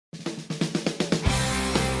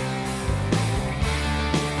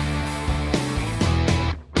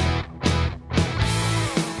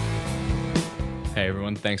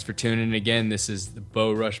everyone. Thanks for tuning in again. This is the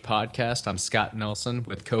Bow Rush Podcast. I'm Scott Nelson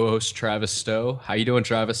with co-host Travis Stowe. How you doing,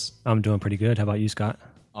 Travis? I'm doing pretty good. How about you, Scott?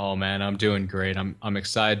 Oh man, I'm doing great. I'm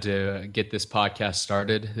excited to get this podcast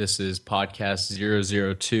started. This is podcast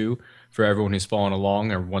 002 for everyone who's following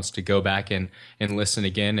along or wants to go back and listen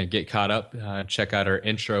again and get caught up. Check out our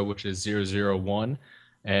intro, which is 001.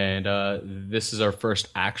 And this is our first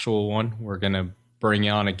actual one. We're going to bring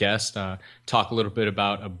on a guest, talk a little bit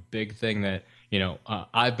about a big thing that,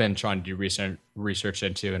 I've been trying to do research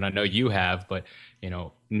into, and I know you have, but,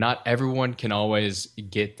 not everyone can always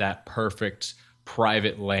get that perfect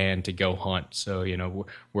private land to go hunt. So,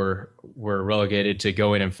 we're relegated to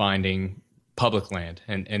going and finding public land,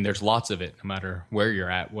 and there's lots of it, no matter where you're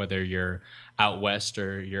at, whether you're out west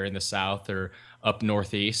or you're in the south or up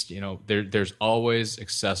northeast. There's always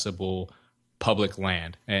accessible public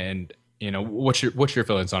land. And what's your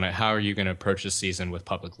feelings on it? How are you going to approach this season with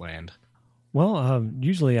public land? Well,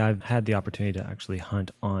 usually I've had the opportunity to actually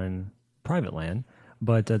hunt on private land,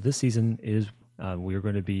 but this season we're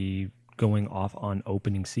going to be going off on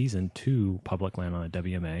opening season to public land on a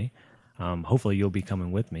WMA. Hopefully you'll be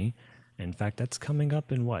coming with me. In fact, that's coming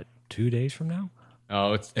up in 2 days from now?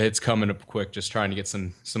 Oh, it's coming up quick. Just trying to get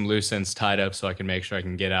some loose ends tied up so I can make sure I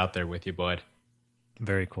can get out there with you, bud.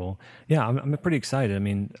 Very cool. Yeah, I'm pretty excited. I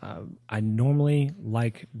mean, I normally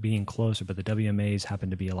like being closer, but the WMAs happen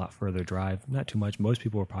to be a lot further drive. Not too much. Most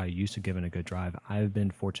people are probably used to giving a good drive. I've been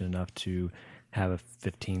fortunate enough to have a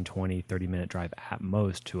 15, 20, 30-minute drive at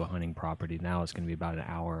most to a hunting property. Now it's going to be about an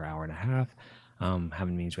hour and a half.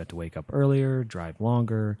 Having means we have to wake up earlier, drive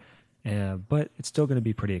longer, but it's still going to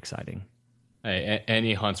be pretty exciting. Hey,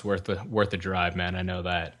 any hunt's worth a drive, man. I know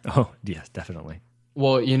that. Oh, yes, definitely.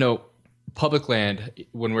 Well, public land,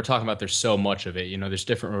 when we're talking about there's so much of it, there's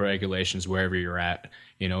different regulations wherever you're at,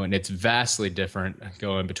 and it's vastly different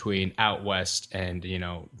going between out west and,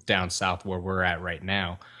 down south where we're at right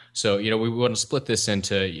now. So, we want to split this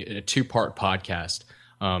into a two-part podcast.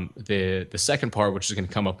 The second part, which is going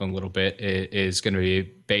to come up in a little bit, is going to be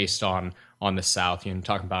based on the South,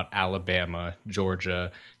 talking about Alabama,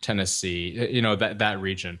 Georgia, Tennessee, that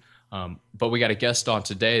region. But we got a guest on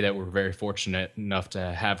today that we're very fortunate enough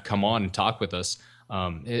to have come on and talk with us.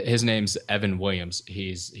 His name's Evan Williams.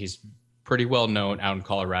 He's pretty well known out in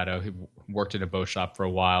Colorado. He worked in a bow shop for a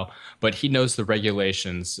while, but he knows the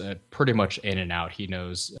regulations pretty much in and out. He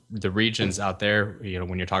knows the regions out there,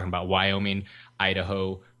 when you're talking about Wyoming,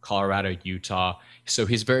 Idaho, Colorado, Utah. So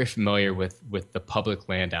he's very familiar with the public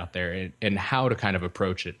land out there and how to kind of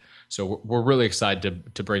approach it. So we're really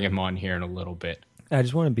excited to bring him on here in a little bit. I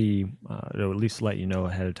just want to be, or at least let you know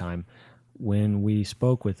ahead of time, when we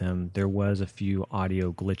spoke with him, there was a few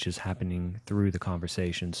audio glitches happening through the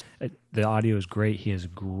conversations. The audio is great. He has a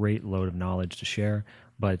great load of knowledge to share,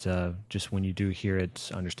 but just when you do hear it,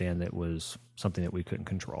 understand that it was something that we couldn't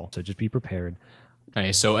control. So just be prepared.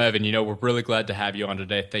 Hey, so Evan, we're really glad to have you on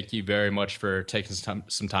today. Thank you very much for taking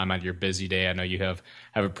some time out of your busy day. I know you have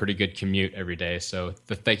a pretty good commute every day, so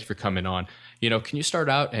thank you for coming on. Can you start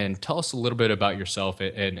out and tell us a little bit about yourself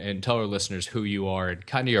and tell our listeners who you are and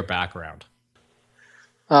kind of your background?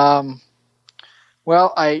 Well,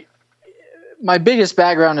 my biggest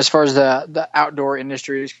background as far as the outdoor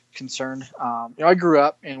industry is concerned, I grew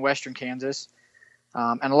up in Western Kansas.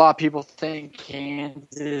 And a lot of people think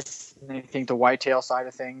Kansas, and they think the whitetail side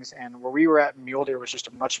of things. And where we were at, mule deer was just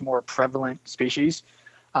a much more prevalent species.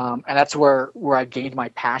 And that's where I gained my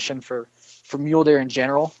passion for mule deer in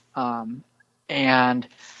general. And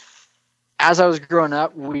as I was growing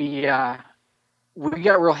up, we got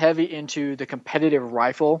real heavy into the competitive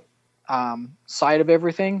rifle side of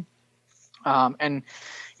everything. And,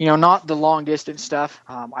 not the long distance stuff.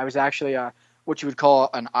 I was actually what you would call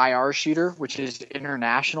an IR shooter, which is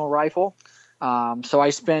international rifle. So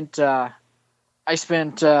I spent all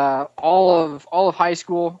of high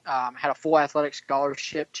school, had a full athletic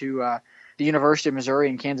scholarship to the University of Missouri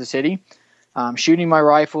in Kansas City, shooting my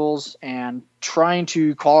rifles and trying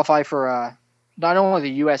to qualify for not only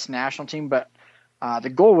the U.S. national team, but the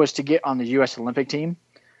goal was to get on the U.S. Olympic team.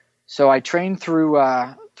 So I trained through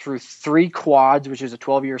 3 quads, which is a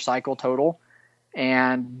 12-year cycle total,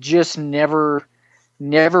 and just never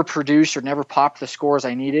produced or never popped the scores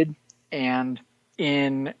I needed. And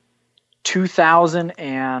in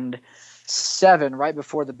 2007, right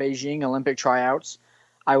before the Beijing Olympic tryouts,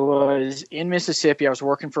 I was in Mississippi. I was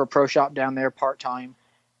working for a pro shop down there part-time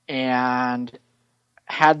and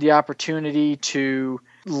had the opportunity to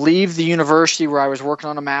leave the university where I was working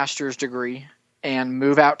on a master's degree and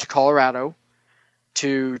move out to Colorado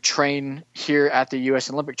to train here at the U.S.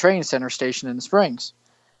 Olympic Training Center station in the Springs.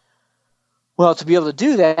 Well, to be able to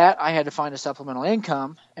do that, I had to find a supplemental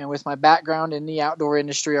income. And with my background in the outdoor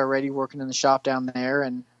industry already, working in the shop down there,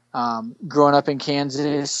 and growing up in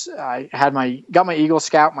Kansas, I got my Eagle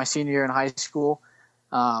Scout my senior year in high school,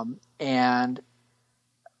 and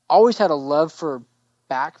always had a love for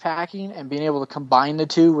backpacking, and being able to combine the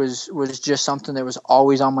two was just something that was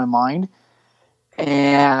always on my mind.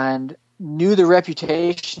 And knew the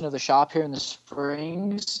reputation of the shop here in the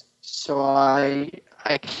Springs, so I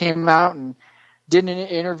came out and did an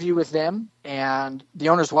interview with them, and the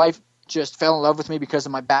owner's wife just fell in love with me because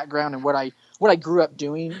of my background and what I grew up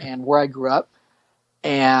doing and where I grew up.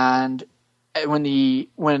 And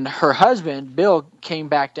when her husband Bill came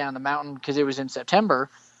back down the mountain, because it was in September,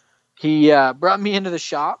 he brought me into the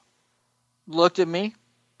shop, looked at me,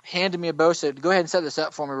 handed me a bow, said, "Go ahead and set this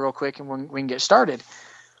up for me real quick, and we can get started."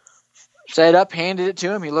 Set it up, handed it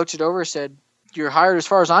to him. He looked it over, said, "You're hired as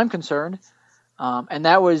far as I'm concerned." And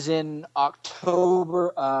that was in October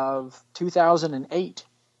of 2008,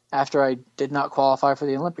 after I did not qualify for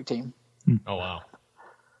the Olympic team. Oh, wow.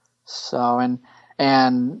 So,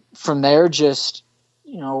 and from there, just,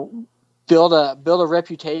 build a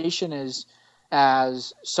reputation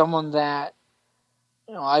as someone that,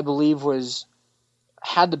 I believe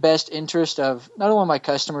had the best interest of not only my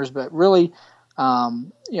customers, but really,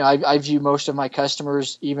 I view most of my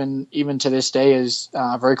customers, even to this day, as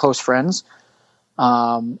very close friends.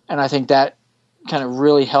 And I think that kind of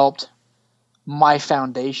really helped my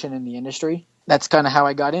foundation in the industry. That's kind of how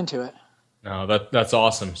I got into it. No, that's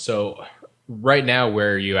awesome. So right now,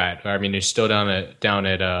 where are you at? I mean, you're still down at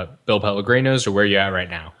Bill Pellegrino's, or where are you at right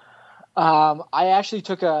now? I actually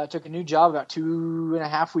took a new job about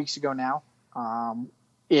 2.5 weeks ago now.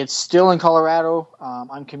 It's still in Colorado.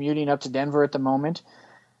 I'm commuting up to Denver at the moment,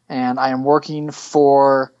 and I am working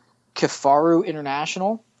for Kifaru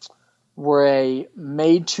International. We're a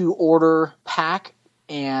made-to-order pack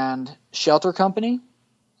and shelter company.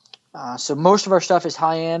 So most of our stuff is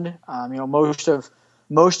high-end.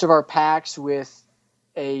 Most of our packs with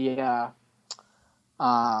a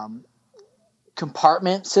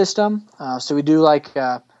compartment system. So we do like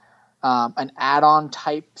an add-on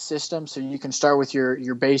type system. So you can start with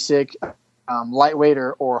your basic lightweight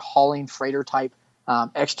or hauling freighter type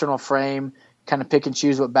external frame, kind of pick and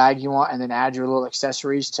choose what bag you want, and then add your little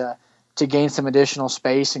accessories to gain some additional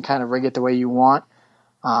space and kind of rig it the way you want.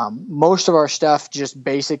 Most of our stuff, just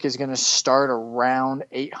basic, is going to start around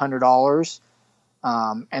 $800.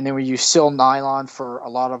 And then we use sil nylon for a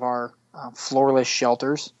lot of our floorless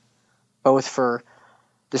shelters, both for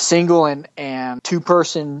the single and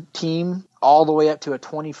two-person team, all the way up to a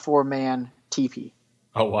 24-man teepee.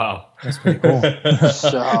 Oh, wow. That's pretty cool.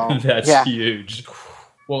 So that's huge.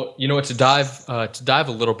 Well, to dive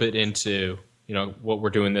a little bit into what we're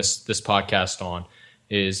doing this podcast on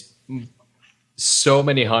is so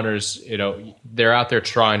many hunters, they're out there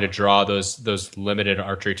trying to draw those limited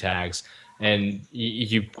archery tags, and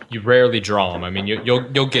you rarely draw them. I mean,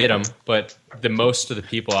 you'll get them, but the most of the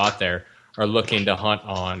people out there are looking to hunt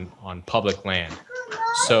on public land.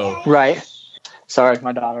 So right. Sorry,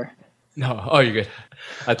 my daughter. No, oh, you're good.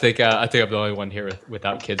 I think I'm the only one here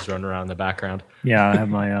without kids running around in the background. Yeah, I have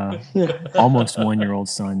my almost 1-year-old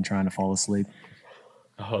son trying to fall asleep.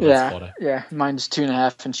 Oh, that's funny. Yeah, mine's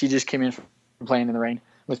 2.5, and she just came in from playing in the rain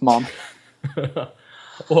with mom.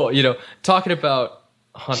 Well, talking about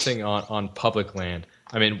hunting on public land,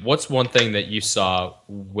 I mean, what's one thing that you saw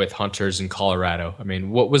with hunters in Colorado? I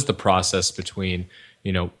mean, what was the process between,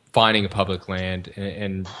 finding a public land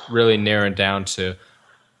and really narrowing down to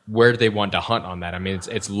where they want to hunt on that? I mean,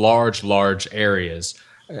 it's large areas.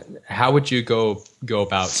 How would you go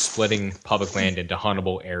about splitting public land into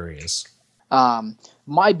huntable areas?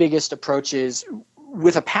 My biggest approach is,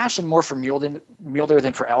 with a passion more for mule deer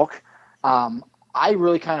than for elk, I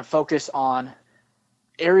really kind of focus on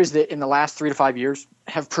areas that in the last 3 to 5 years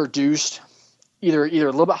have produced either a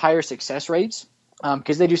little bit higher success rates,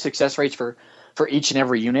 because they do success rates for each and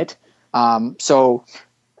every unit. So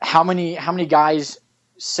how many guys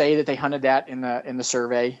say that they hunted that in the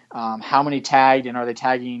survey? How many tagged, and are they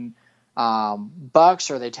tagging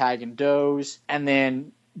bucks? Or are they tagging does? And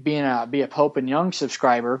then be a Pope and Young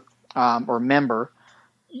subscriber or member,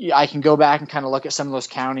 I can go back and kind of look at some of those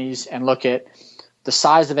counties and look at the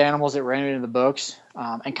size of animals that were entered in the books,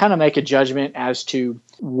 and kind of make a judgment as to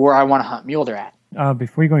where I want to hunt mule deer at.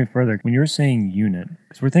 Before you go any further, when you're saying unit,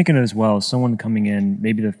 because we're thinking as well, someone coming in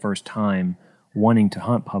maybe the first time wanting to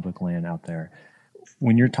hunt public land out there.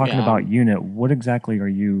 When you're talking about unit, what exactly are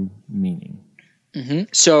you meaning? Mm-hmm.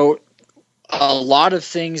 So a lot of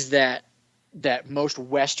things that most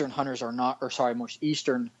Western hunters are not, or sorry, most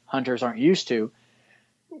Eastern hunters aren't used to.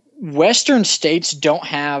 Western states don't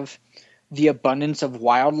have the abundance of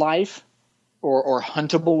wildlife or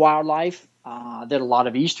huntable wildlife that a lot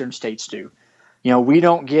of eastern states do. We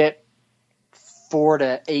don't get 4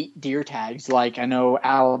 to 8 deer tags like I know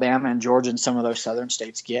Alabama and Georgia and some of those southern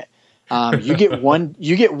states get. You get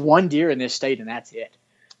one deer in this state, and that's it.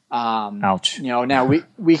 Ouch. Now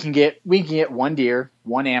we can get one deer,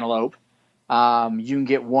 one antelope. You can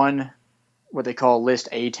get one what they call list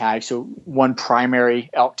A tag, so one primary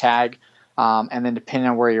elk tag, and then depending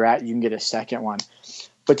on where you're at, you can get a second one.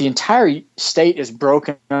 But the entire state is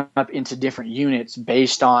broken up into different units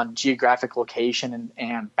based on geographic location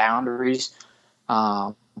and boundaries.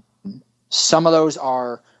 Some of those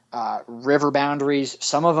are river boundaries.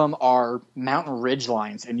 Some of them are mountain ridge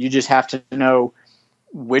lines, and you just have to know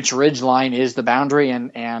which ridge line is the boundary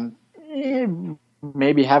and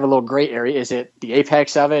maybe have a little gray area. Is it the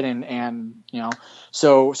apex of it? And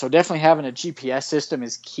so definitely having a GPS system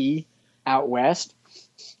is key out west.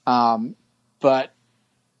 But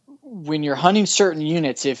when you're hunting certain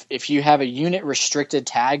units, if you have a unit restricted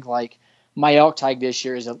tag, like my elk tag this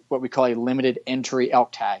year is what we call a limited entry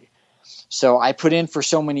elk tag. So I put in for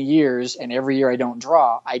so many years, and every year I don't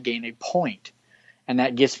draw, I gain a point. And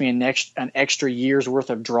that gets me an extra year's worth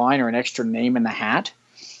of drawing or an extra name in the hat.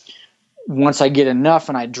 Once I get enough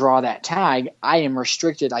and I draw that tag, I am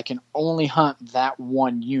restricted. I can only hunt that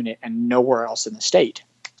one unit and nowhere else in the state.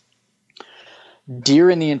 Deer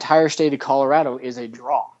in the entire state of Colorado is a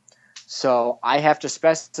draw. So I have to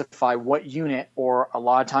specify what unit, or a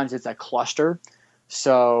lot of times it's a cluster.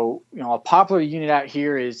 So, a popular unit out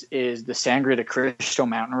here is the Sangre de Cristo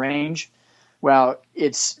mountain range. Well,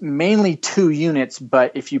 it's mainly 2 units,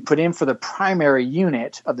 but if you put in for the primary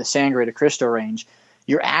unit of the Sangre de Cristo range,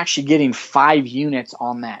 you're actually getting 5 units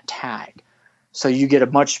on that tag. So you get a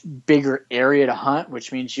much bigger area to hunt,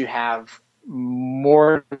 which means you have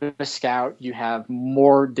more to scout. You have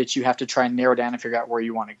more that you have to try and narrow down and figure out where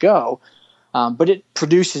you want to go. But it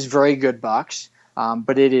produces very good bucks.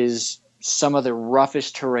 But it is some of the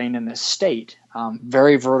roughest terrain in the state,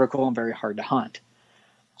 very vertical and very hard to hunt.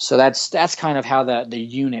 So that's kind of how the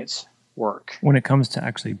units work. When it comes to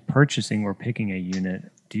actually purchasing or picking a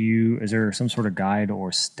unit, is there some sort of guide or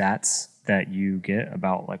stats that you get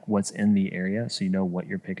about like what's in the area so you know what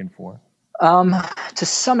you're picking for? To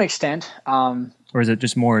some extent. Or is it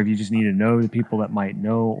just more of you just need to know the people that might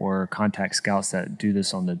know or contact scouts that do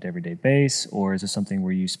this on the everyday base? Or is it something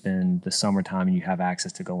where you spend the summertime and you have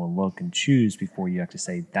access to go and look and choose before you have to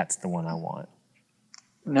say, that's the one I want?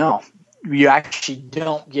 No, you actually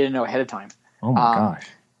don't get to know ahead of time. Oh my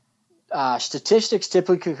gosh. Statistics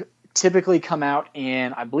typically come out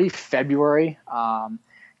in, I believe, February.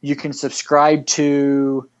 You can subscribe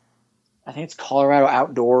to, I think it's Colorado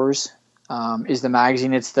Outdoors. Is the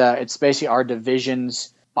magazine. It's basically our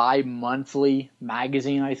division's bi-monthly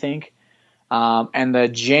magazine, I think. And the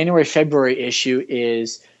January-February issue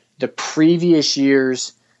is the previous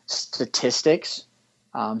year's statistics.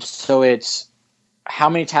 So it's how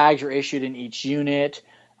many tags are issued in each unit,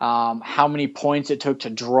 how many points it took to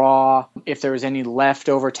draw, if there was any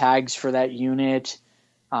leftover tags for that unit,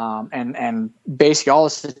 and basically all the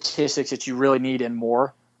statistics that you really need and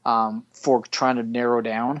more for trying to narrow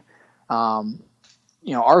down.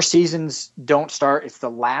 Our seasons don't start. It's the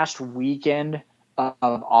last weekend of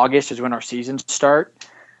August is when our seasons start.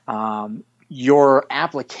 Your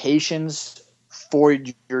applications for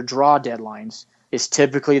your draw deadlines is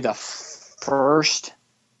typically the first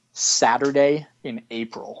Saturday in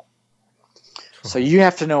April. So you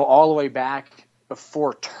have to know all the way back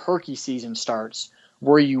before turkey season starts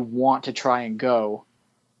where you want to try and go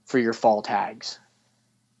for your fall tags.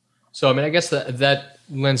 So, I guess that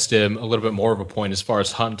lends to a little bit more of a point as far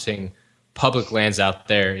as hunting public lands out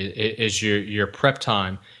there is your prep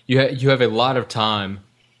time. You have a lot of time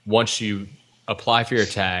once you apply for your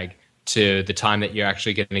tag to the time that you're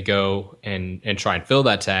actually going to go and try and fill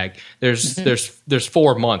that tag. There's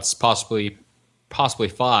 4 months, possibly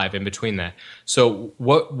 5 in between that. So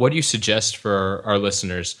what do you suggest for our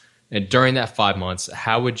listeners? And during that 5 months,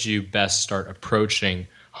 how would you best start approaching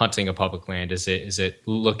hunting a public land? Is it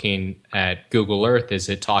looking at Google Earth? Is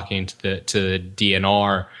it talking to the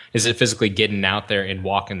DNR? Is it physically getting out there and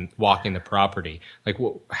walking the property? Like,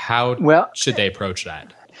 how should they approach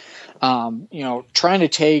that? Trying to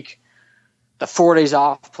take the 4 days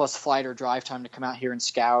off plus flight or drive time to come out here and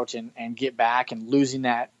scout and get back, and losing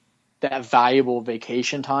that valuable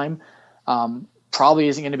vacation time probably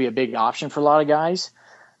isn't going to be a big option for a lot of guys.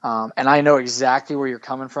 And I know exactly where you're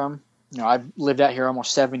coming from. I've lived out here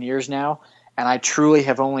almost 7 years now, and I truly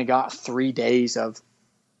have only got 3 days of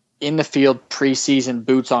in the field preseason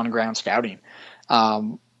boots on ground scouting.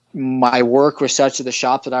 My work was such at the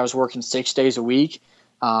shop that I was working 6 days a week.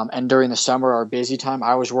 And during the summer, our busy time,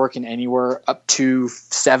 I was working anywhere up to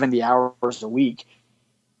 70 hours a week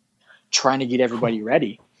trying to get everybody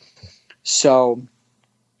ready. So,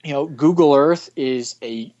 Google Earth is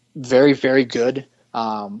a very, very good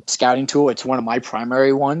scouting tool. It's one of my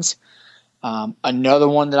primary ones. Another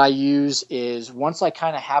one that I use is once I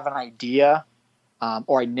kind of have an idea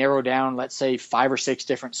or I narrow down, let's say 5 or 6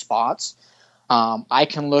 different spots, I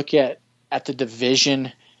can look at the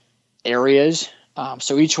division areas.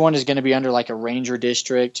 So each one is going to be under like a ranger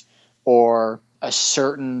district or a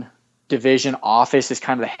certain division office is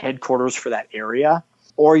kind of the headquarters for that area.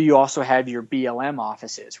 Or you also have your BLM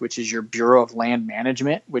offices, which is your Bureau of Land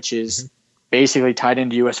Management, which is basically tied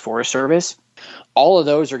into U.S. Forest Service. All of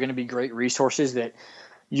those are going to be great resources that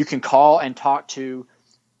you can call and talk to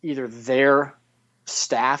either their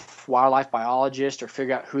staff wildlife biologist or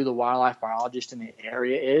figure out who the wildlife biologist in the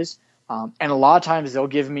area is. And a lot of times they'll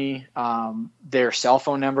give me their cell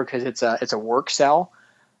phone number because it's a work cell.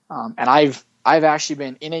 And I've actually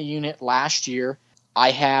been in a unit last year.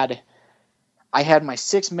 I had my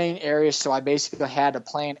 6 main areas, so I basically had a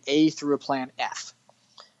plan A through a plan F.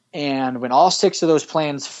 And when all 6 of those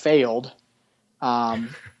plans failed, I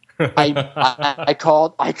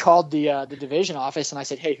called the division office and I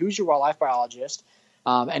said, "Hey, who's your wildlife biologist?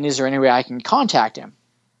 And is there any way I can contact him?"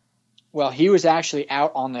 Well, he was actually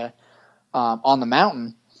out on the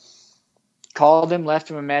mountain. Called him, left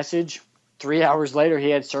him a message. 3 hours later, he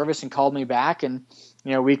had service and called me back, and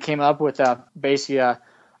we came up with basically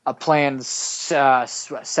a plan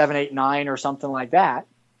 7, 8, 9 or something like that.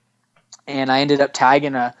 And I ended up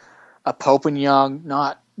tagging a Pope and Young,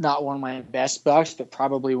 not one of my best bucks, but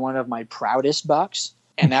probably one of my proudest bucks.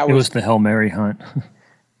 And that was the Hail Mary hunt.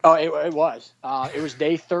 Oh, it was. It was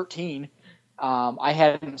day 13. I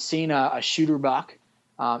hadn't seen a shooter buck.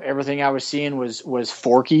 Everything I was seeing was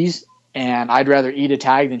forkies, and I'd rather eat a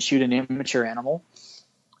tag than shoot an immature animal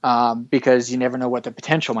because you never know what the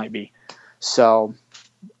potential might be. So,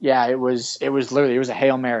 yeah, it was literally a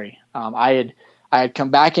Hail Mary. I had come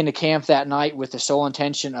back into camp that night with the sole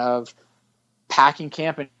intention of packing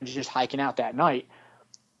camp and just hiking out that night.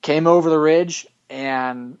 Came over the ridge,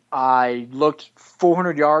 and I looked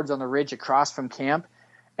 400 yards on the ridge across from camp,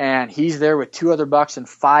 and he's there with 2 other bucks and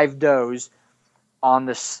 5 does on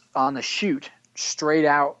the chute straight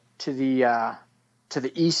out to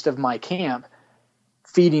the east of my camp,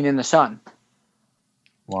 feeding in the sun.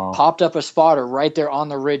 Wow. Popped up a spotter right there on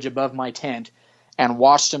the ridge above my tent and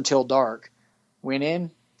watched him till dark. Went in,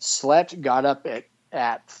 slept, got up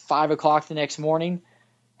at 5 o'clock the next morning,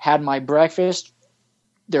 had my breakfast.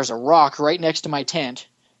 There's a rock right next to my tent.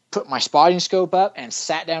 Put my spotting scope up and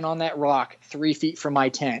sat down on that rock 3 feet from my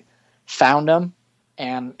tent. Found him,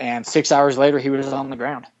 and 6 hours later he was on the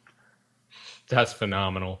ground. That's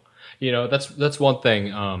phenomenal. That's one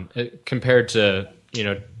thing compared to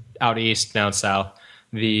out east, down south.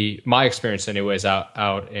 My experience, anyways,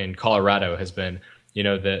 out in Colorado has been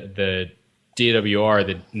the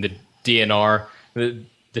DWR, the DNR, the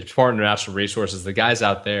Department of Natural Resources. The guys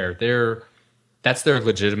out there, that's their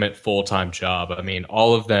legitimate full-time job. I mean,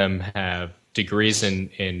 all of them have degrees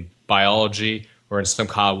in biology or in some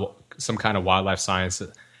kind of wildlife science,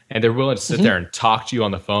 and they're willing to sit there and talk to you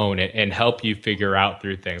on the phone and help you figure out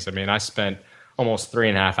through things. I mean, I spent almost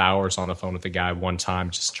 3.5 hours on the phone with a guy one time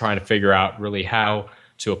just trying to figure out really how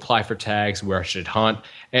to apply for tags, where I should hunt,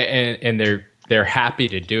 and they're happy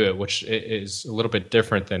to do it, which is a little bit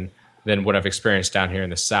different than what I've experienced down here in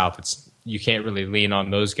the South. You can't really lean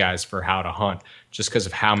on those guys for how to hunt just because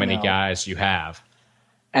of how many guys you have.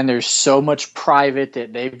 And there's so much private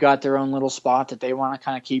that they've got their own little spot that they want to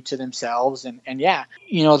kind of keep to themselves. And yeah,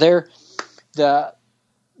 they're the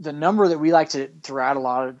number that we like to throw out a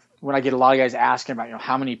lot of when I get a lot of guys asking about,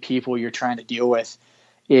 how many people you're trying to deal with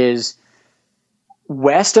is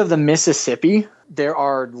west of the Mississippi. There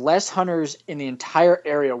are less hunters in the entire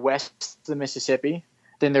area west of the Mississippi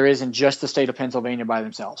than there is in just the state of Pennsylvania by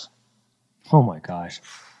themselves. Oh my gosh.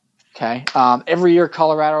 Okay. Every year,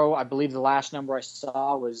 Colorado, I believe the last number I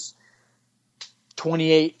saw was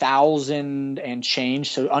 28,000 and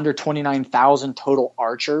change. So under 29,000 total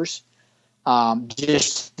archers,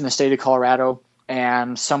 just in the state of Colorado,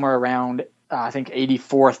 and somewhere around, I think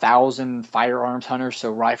 84,000 firearms hunters.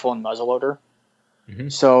 So rifle and muzzleloader. Mm-hmm.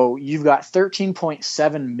 So you've got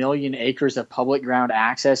 13.7 million acres of public ground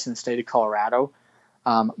access in the state of Colorado.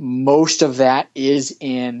 Most of that is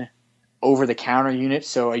in over-the-counter units,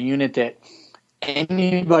 so a unit that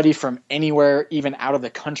anybody from anywhere, even out of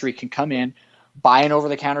the country, can come in, buy an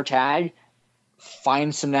over-the-counter tag,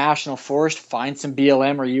 find some national forest, find some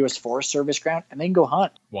BLM or U.S. Forest Service ground, and then go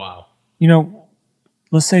hunt. Wow.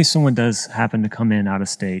 Let's say someone does happen to come in out of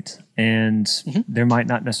state and they might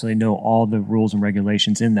not necessarily know all the rules and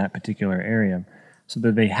regulations in that particular area. So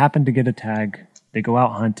that they happen to get a tag, they go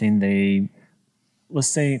out hunting, let's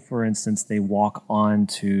say, for instance, they walk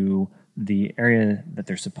onto the area that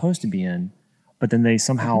they're supposed to be in, but then they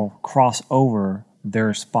somehow cross over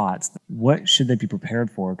their spots. What should they be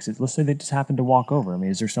prepared for? Because let's say they just happen to walk over. I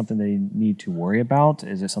mean, is there something they need to worry about?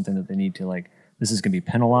 Is there something that they need to this is going to be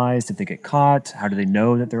penalized if they get caught? How do they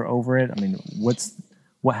know that they're over it? I mean,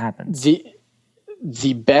 what happens?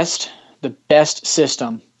 The best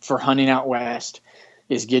system for hunting out west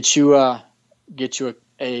is get you a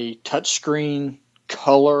touchscreen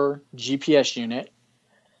color GPS unit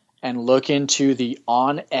and look into the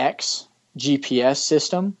OnX GPS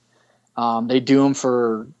system. They do them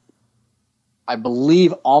for, I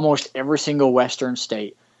believe, almost every single Western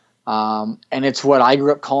state. And it's what I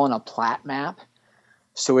grew up calling a plat map.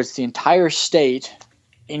 So it's the entire state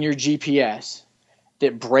in your GPS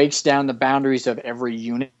that breaks down the boundaries of every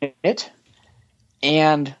unit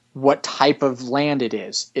and what type of land it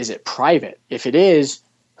is. Is it private? If it is,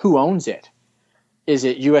 who owns it? Is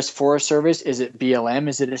it U.S. Forest Service? Is it BLM?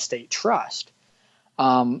 Is it a state trust?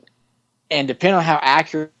 And depending on how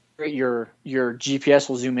accurate your GPS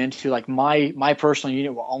will zoom into, like my personal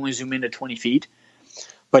unit will only zoom into 20 feet,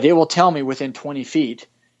 but it will tell me within 20 feet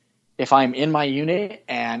if I'm in my unit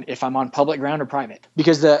and if I'm on public ground or private.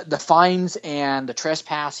 Because the fines and the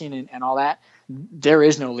trespassing and all that, there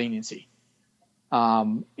is no leniency.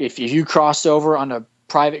 If you cross over on a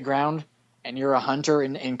private ground and you're a hunter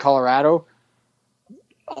in Colorado,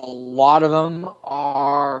 a lot of them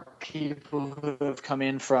are people who have come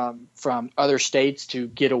in from other states to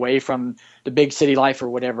get away from the big city life or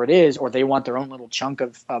whatever it is, or they want their own little chunk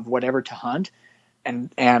of whatever to hunt.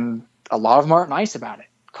 And a lot of them aren't nice about it.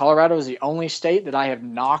 Colorado is the only state that I have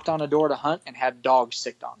knocked on a door to hunt and had dogs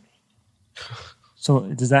sicked on me. So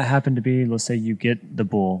does that happen to be, let's say you get the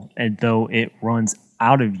bull, and though it runs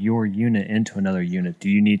out of your unit into another unit, do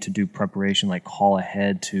you need to do preparation, like call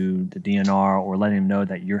ahead to the DNR or let him know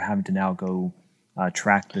that you're having to now go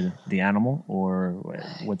track the animal, or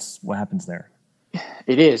what happens there?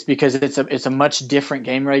 It is, because it's a much different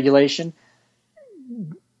game regulation.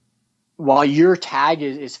 While your tag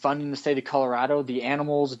is funding the state of Colorado, the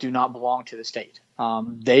animals do not belong to the state.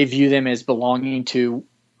 They view them as belonging to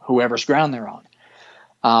whoever's ground they're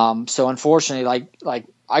on. So unfortunately, like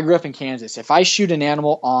I grew up in Kansas. If I shoot an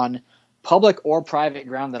animal on public or private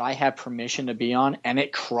ground that I have permission to be on and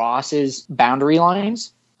it crosses boundary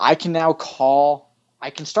lines, I can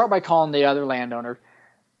start by calling the other landowner.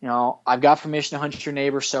 I've got permission to hunt your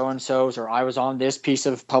neighbor so-and-so's, or I was on this piece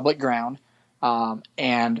of public ground,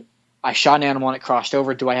 and I shot an animal and it crossed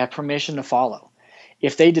over. Do I have permission to follow?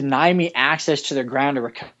 If they deny me access to their ground to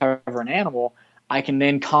recover an animal, I can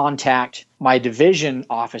then contact my division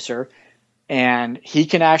officer, and he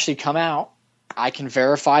can actually come out. I can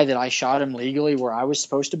verify that I shot him legally where I was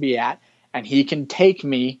supposed to be at, and he can take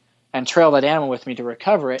me and trail that animal with me to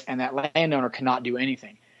recover it, and that landowner cannot do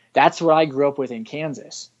anything. That's what I grew up with in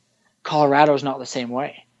Kansas. Colorado is not the same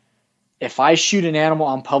way. If I shoot an animal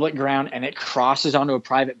on public ground and it crosses onto a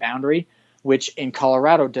private boundary, which in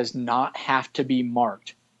Colorado does not have to be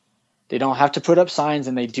marked, they don't have to put up signs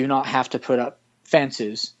and they do not have to put up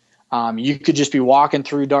fences. You could just be walking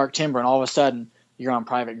through dark timber and all of a sudden you're on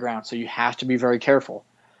private ground. So you have to be very careful.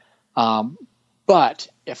 But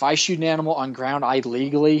if I shoot an animal on ground I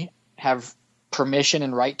legally have permission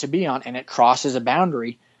and right to be on, and it crosses a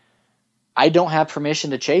boundary, I don't have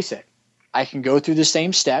permission to chase it. I can go through the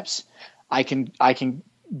same steps. I can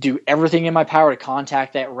do everything in my power to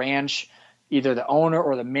contact that ranch, either the owner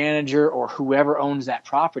or the manager or whoever owns that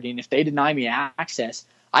property. And if they deny me access,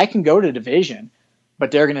 I can go to division,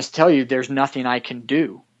 but they're going to tell you there's nothing I can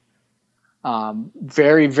do.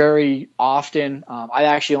 Very, very often, I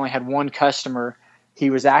actually only had one customer. He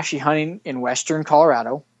was actually hunting in eastern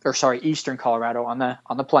Colorado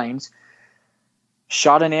on the plains,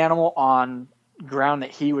 shot an animal on ground that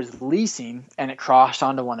he was leasing, and it crossed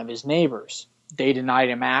onto one of his neighbors. They denied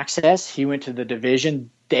him access. He went to the division.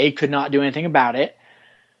 They could not do anything about it.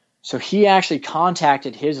 So he actually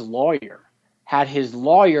contacted his lawyer, had his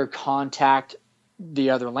lawyer contact the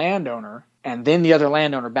other landowner, and then the other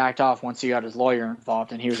landowner backed off once he got his lawyer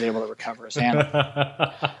involved, and he was able to recover his animal.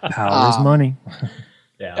 Power is money.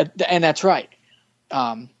 Yeah. And that's right.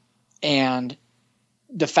 And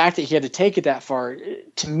the fact that he had to take it that far,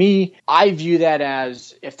 to me, I view that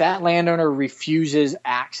as, if that landowner refuses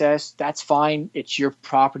access, that's fine. It's your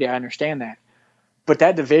property. I understand that. but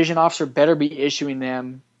that division officer better be issuing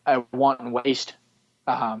them a wanton waste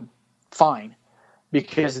fine,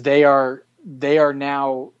 because they are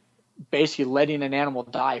now basically letting an animal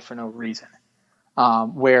die for no reason.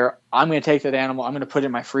 Where I'm going to take that animal, I'm going to put it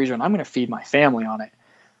in my freezer, and I'm going to feed my family on it.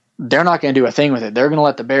 They're not going to do a thing with it. They're going to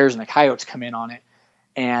let the bears and the coyotes come in on it.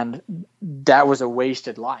 And that was a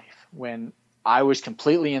wasted life when I was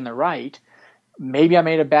completely in the right. Maybe I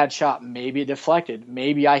made a bad shot. Maybe it deflected.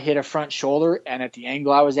 Maybe I hit a front shoulder, and at the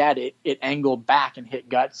angle I was at, it angled back and hit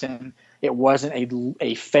guts, and it wasn't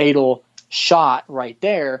a fatal shot right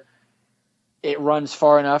there. It runs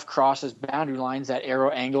far enough, crosses boundary lines, that arrow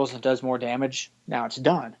angles and does more damage. Now it's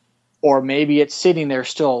done. Or maybe it's sitting there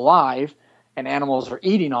still alive, and animals are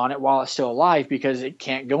eating on it while it's still alive because it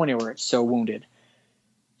can't go anywhere. It's so wounded.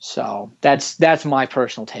 So that's my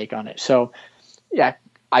personal take on it. So, yeah,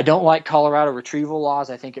 I don't like Colorado retrieval laws.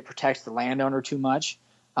 I think it protects the landowner too much.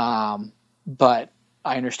 But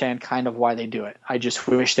I understand kind of why they do it. I just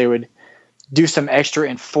wish they would do some extra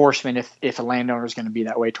enforcement if a landowner is going to be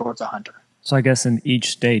that way towards a hunter. So I guess in each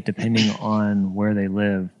state, depending on where they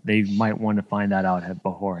live, they might want to find that out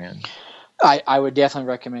beforehand. I would definitely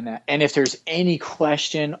recommend that. And if there's any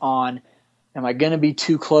question on, am I going to be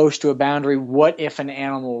too close to a boundary? What if an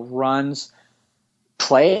animal runs?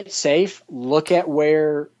 Play it safe. Look at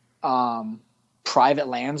where private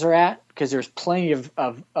lands are at, because there's plenty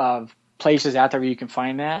of places out there where you can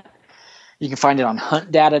find that. You can find it on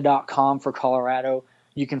huntdata.com for Colorado.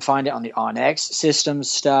 You can find it on the OnX systems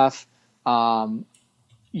stuff.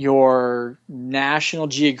 Your National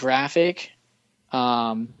Geographic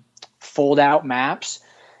fold-out maps,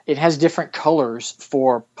 it has different colors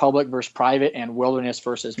for public versus private and wilderness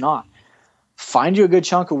versus not. Find you a good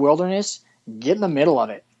chunk of wilderness, get in the middle of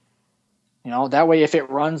it. That way if it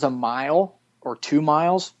runs a mile or 2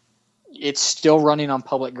 miles, it's still running on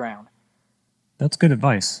public ground. That's good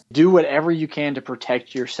advice. Do whatever you can to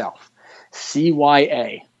protect yourself.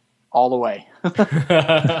 CYA all the way.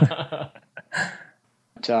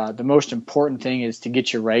 The most important thing is to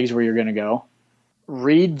get your regs where you're going to go.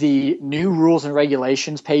 Read the new rules and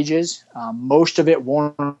regulations pages. Most of it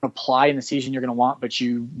won't apply in the season you're going to want, but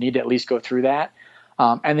you need to at least go through that.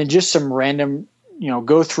 And then just some random,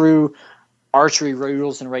 go through archery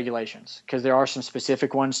rules and regulations, because there are some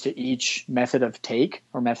specific ones to each method of take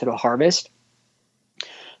or method of harvest.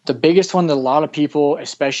 The biggest one that a lot of people,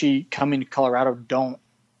 especially coming to Colorado, don't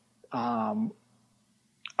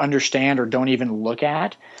understand or don't even look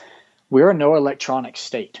at, we're a no electronic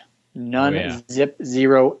state. None. Oh, yeah. Zip,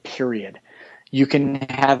 zero, period. You can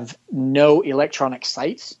have no electronic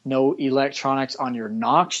sights, no electronics on your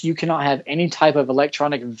nocks. You cannot have any type of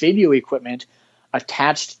electronic video equipment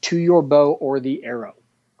attached to your bow or the arrow.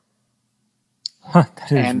 That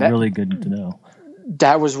is really good to know.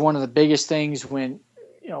 That was one of the biggest things when,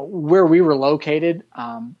 where we were located.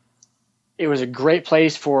 It was a great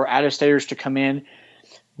place for out-of-staters to come in,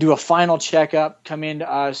 do a final checkup, come into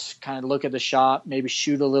us, kind of look at the shop, maybe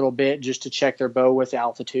shoot a little bit just to check their bow with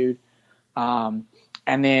altitude. And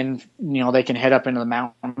then, they can head up into the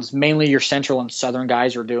mountains. Mainly your central and southern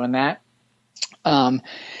guys are doing that. And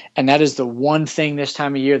that is the one thing this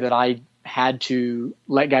time of year that I had to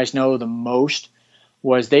let guys know the most,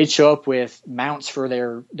 was they'd show up with mounts for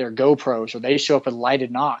their GoPros, or they show up with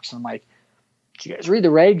lighted nocks. And I'm like, did you guys read the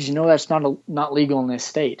regs? That's not legal in this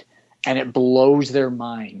state. And it blows their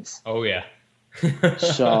minds. Oh, yeah.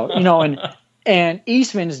 So, and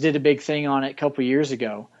Eastman's did a big thing on it a couple of years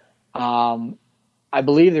ago. I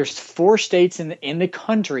believe there's 4 states in the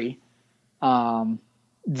country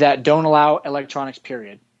that don't allow electronics,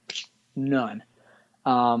 period. None.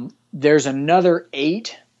 There's another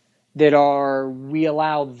 8 that we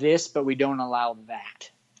allow this, but we don't allow that.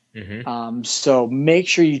 Mm-hmm. So make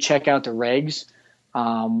sure you check out the regs.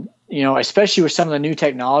 Especially with some of the new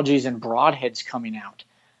technologies and broadheads coming out.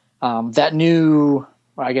 That new,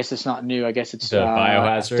 well, I guess it's not new. I guess it's the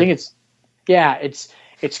biohazard. I think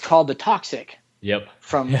it's called the Toxic. Yep.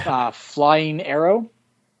 From Flying Arrow.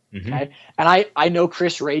 Mm-hmm. Okay. And I know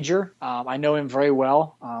Chris Rager. I know him very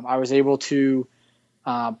well. I was able to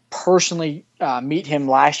personally meet him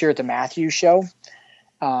last year at the Matthews show.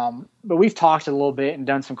 But we've talked a little bit and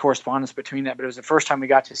done some correspondence between that. But it was the first time we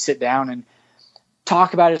got to sit down and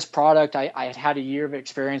talk about his product. I had a year of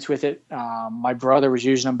experience with it. My brother was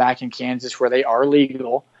using them back in Kansas where they are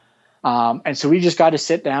legal. And so we just got to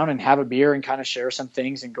sit down and have a beer and kind of share some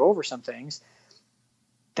things and go over some things.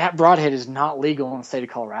 That broadhead is not legal in the state of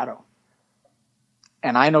Colorado.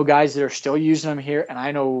 And I know guys that are still using them here, and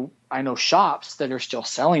I know shops that are still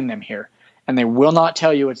selling them here. And they will not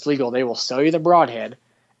tell you it's legal. They will sell you the broadhead,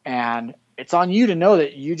 and it's on you to know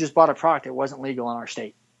that you just bought a product that wasn't legal in our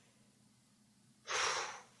state.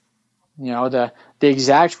 The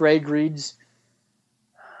exact reg reads,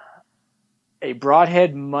 a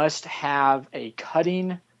broadhead must have a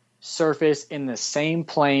cutting surface in the same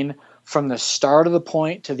plane from the start of the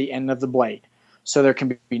point to the end of the blade. So there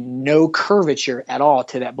can be no curvature at all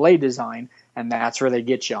to that blade design, and that's where they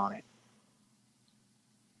get you on it.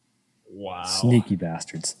 Wow. Sneaky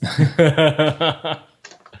bastards.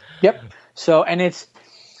 Yep. So, and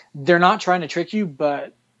they're not trying to trick you,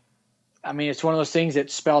 but I mean, it's one of those things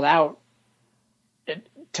that's spelled out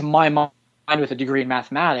to my mind with a degree in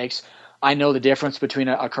mathematics. I know the difference between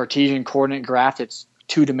a Cartesian coordinate graph that's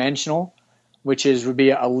two-dimensional, which would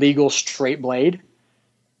be a legal straight blade,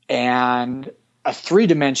 and a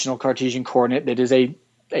three-dimensional Cartesian coordinate that is a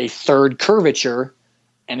third curvature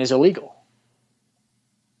and is illegal.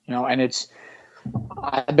 And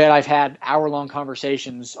I bet I've had hour-long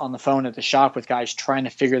conversations on the phone at the shop with guys trying to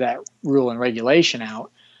figure that rule and regulation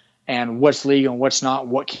out, and what's legal and what's not,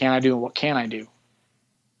 what can I do and what can't I do.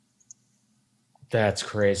 That's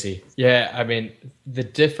crazy. Yeah, I mean, the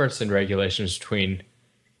difference in regulations between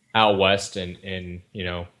out west and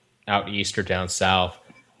out east or down south,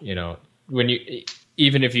 when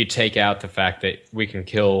even if you take out the fact that we can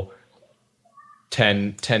kill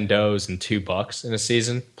 10 does and 2 bucks in a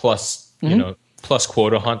season, plus plus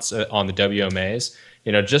quota hunts on the WMAs,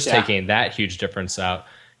 taking that huge difference out,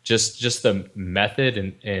 just the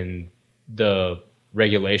method and the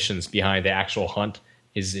regulations behind the actual hunt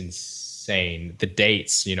is insane. The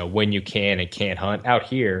dates, when you can and can't hunt. Out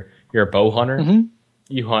here, you're a bow hunter.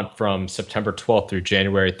 You hunt from September 12th through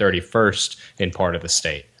January 31st in part of the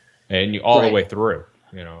state, and you all the way through.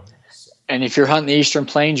 And if you're hunting the Eastern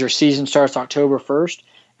Plains, your season starts October 1st,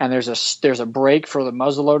 and there's a break for the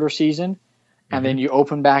muzzleloader season, and then you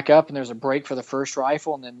open back up, and there's a break for the first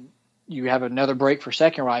rifle, and then you have another break for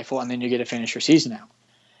second rifle, and then you get to finish your season out.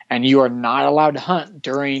 And you are not allowed to hunt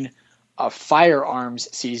during a firearms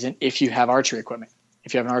season if you have archery equipment,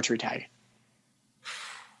 if you have an archery tag.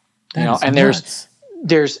 And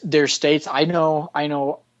there's states I know, I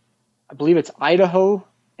believe it's Idaho,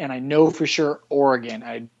 and I know for sure Oregon.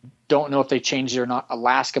 I don't know if they changed it or not.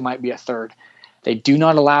 Alaska might be a third. They do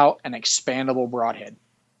not allow an expandable broadhead.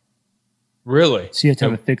 Really? So you have to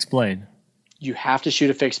have a fixed blade. You have to shoot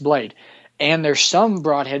a fixed blade. And there's some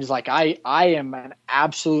broadheads, like I am an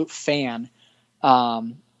absolute fan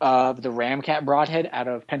of the Ramcat broadhead out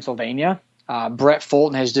of Pennsylvania. Brett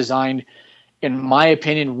Fulton has designed, in my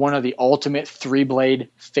opinion, one of the ultimate 3-blade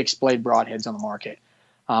fixed blade broadheads on the market.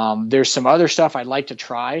 There's some other stuff I'd like to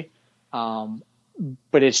try,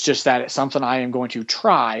 but it's just that it's something I am going to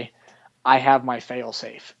try. I have my fail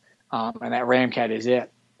safe, and that Ramcat is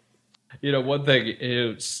it. One thing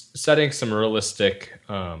is setting some realistic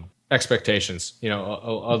expectations. A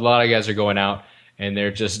lot of guys are going out and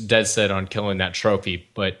they're just dead set on killing that trophy,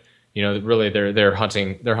 but really they're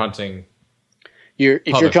hunting. They're hunting.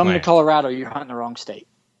 If you're coming to Colorado, you're hunting the wrong state.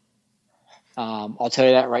 I'll tell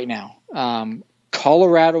you that right now.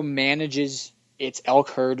 Colorado manages its elk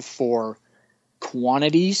herd for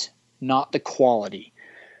quantities, not the quality.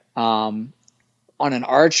 On an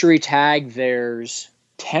archery tag, there's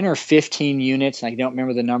 10 or 15 units, and I don't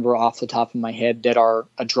remember the number off the top of my head, that are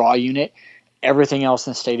a draw unit. Everything else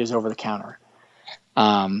in the state is over the counter.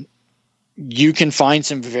 You can find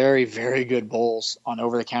some very, very good bulls on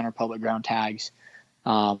over the counter public ground tags.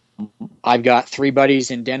 I've got 3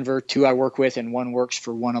 buddies in Denver, 2 I work with, and 1 works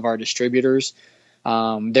for one of our distributors.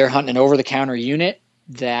 They're hunting an over the counter unit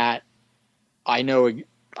that I know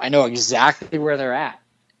exactly where they're at.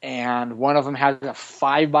 And one of them has a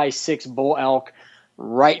 5x6 bull elk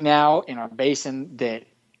right now in a basin that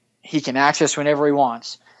he can access whenever he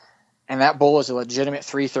wants. And that bull is a legitimate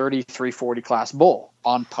 330, 340 class bull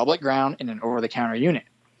on public ground in an over-the-counter unit.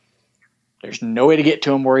 There's no way to get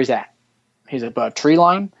to him where he's at. He's above tree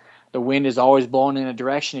line. The wind is always blowing in a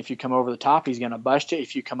direction. If you come over the top, he's going to bust you.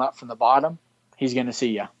 If you come up from the bottom, he's going to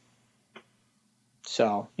see you.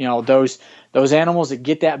 So, those animals that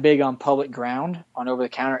get that big on public ground, on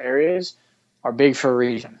over-the-counter areas, are big for a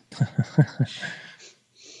reason.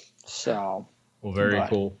 So, well, very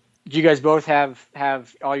cool. Do you guys both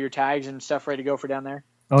have all your tags and stuff ready to go for down there?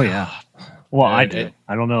 Oh yeah. Well, I do.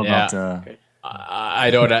 I don't know about. Okay.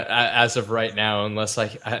 I don't as of right now, unless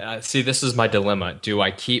I see. This is my dilemma. Do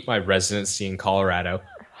I keep my residency in Colorado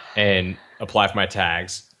and apply for my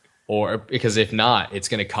tags, or because if not, it's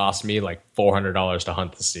going to cost me like $400 to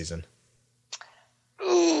hunt this season.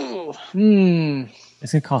 Ooh.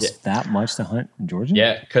 It's gonna cost that much to hunt in Georgia.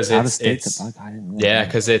 Yeah, because it's like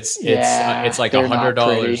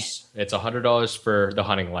 $100. It's $100 for the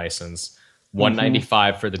hunting license,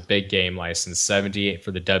 195 for the big game license, 78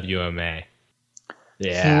 for the WMA.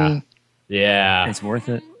 Yeah. Yeah. It's worth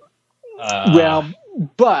it.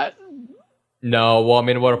 But no, well, I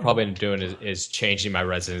mean, what I'm probably doing is changing my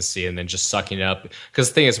residency and then just sucking it up. Because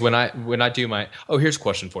the thing is, when I do my here's a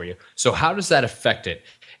question for you. So how does that affect it?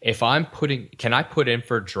 If can I put in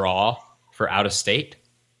for draw for out of state?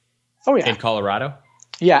 Oh yeah, in Colorado.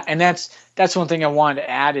 Yeah, and that's one thing I wanted to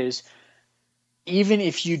add is even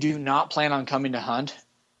if you do not plan on coming to hunt,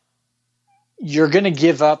 you're going to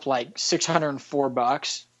give up like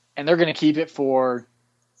 $604, and they're going to keep it for,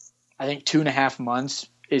 I think, 2.5 months.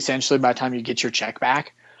 Essentially, by the time you get your check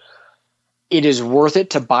back, it is worth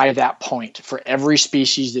it to buy that point for every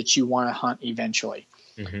species that you want to hunt eventually.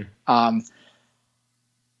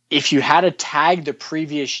 If you had a tag the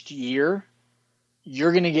previous year,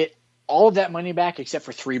 you're going to get all of that money back except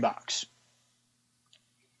for $3.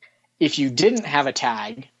 If you didn't have a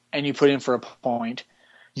tag and you put in for a point,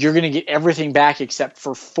 you're going to get everything back except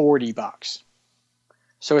for $40.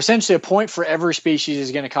 So essentially a point for every species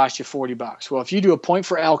is going to cost you $40. Well, if you do a point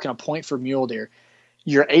for elk and a point for mule deer,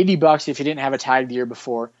 you're $80 if you didn't have a tag the year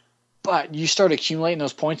before. But you start accumulating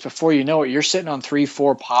those points before you know it, you're sitting on 3,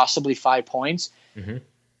 4, possibly 5 points.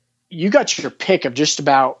 You got your pick of just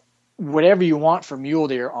about whatever you want for mule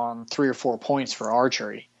deer on 3 or 4 points for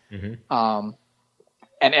archery.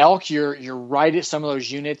 And elk, you're right at some of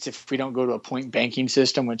those units. If we don't go to a point banking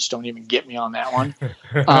system, which don't even get me on that one,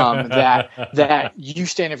 that you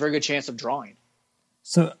stand a very good chance of drawing.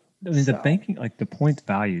 So, I mean, the banking, like the points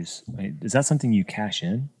values, is that something you cash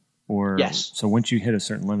in? Or yes. So once you hit a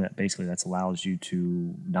certain limit, basically that allows you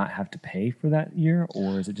to not have to pay for that year,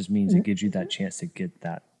 or is it just means it gives you that chance to get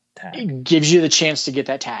that tag? It gives you the chance to get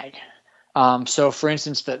that tag. So, for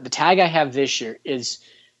instance, the tag I have this year is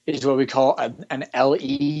what we call an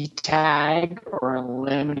LE tag, or a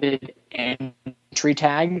limited entry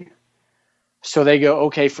tag. So they go,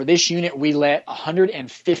 okay, for this unit, we let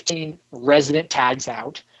 115 resident tags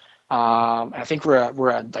out. I think we're at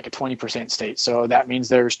like a 20% state. So that means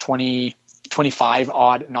there's 25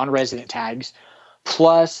 odd non-resident tags.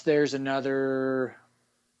 Plus there's another,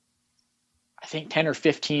 I think 10 or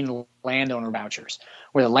 15 landowner vouchers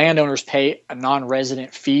where the landowners pay a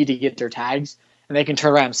non-resident fee to get their tags, and they can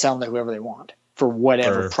turn around and sell them to whoever they want for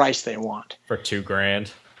whatever price they want. For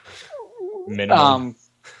 $2,000 minimum.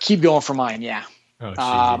 Keep going for mine. Yeah.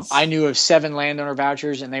 Oh, I knew of 7 landowner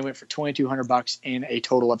vouchers, and they went for $2,200 in a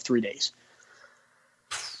total of 3 days.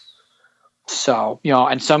 So,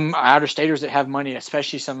 and some out-of-staters that have money,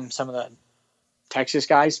 especially some of the Texas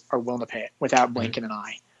guys, are willing to pay it without blinking an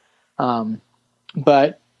eye.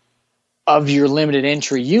 But of your limited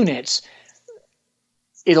entry units,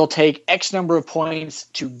 it'll take X number of points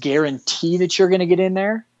to guarantee that you're going to get in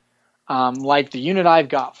there. Like the unit I've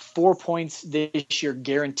got, 4 points this year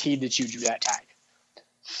guaranteed that you do that tag.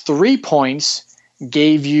 3 points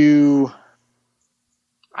gave you,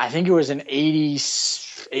 I think it was an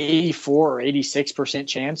 84 or 86%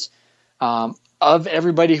 chance of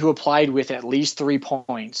everybody who applied with at least 3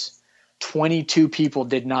 points. 22 people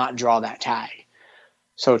did not draw that tag.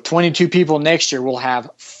 So 22 people next year will have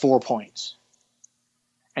 4 points.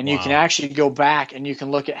 And you can actually go back and you can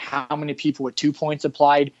look at how many people with 2 points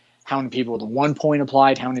applied, how many people with 1 point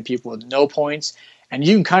applied, how many people with no points. And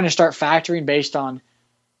you can kind of start factoring based on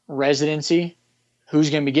residency, who's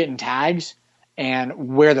going to be getting tags,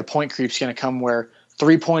 and where the point creep is going to come, where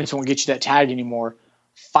 3 points won't get you that tag anymore.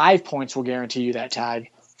 5 points will guarantee you that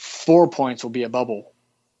tag. 4 points will be a bubble.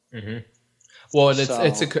 Well, and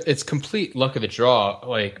it's complete luck of the draw.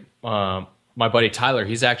 Like my buddy Tyler,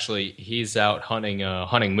 he's out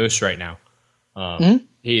hunting moose right now.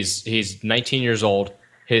 He's 19 years old.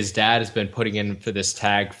 His dad has been putting in for this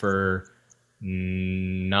tag for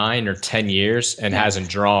 9 or 10 years and hasn't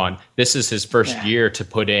drawn. This is his first year to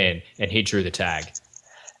put in, and he drew the tag.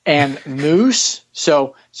 And moose.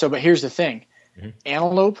 But here's the thing: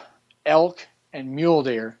 antelope, elk, and mule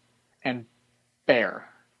deer, and bear.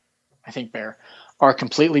 I think bear are a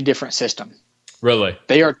completely different system. Really?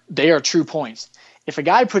 They are true points. If a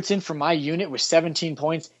guy puts in for my unit with 17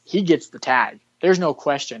 points, he gets the tag. There's no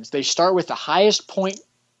questions. They start with the highest point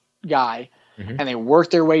guy, and they work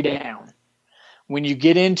their way down. When you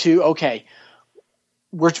get into, okay,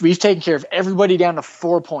 we've taken care of everybody down to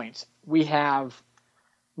 4 points. We have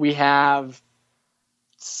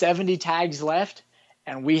 70 tags left,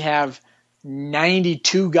 and we have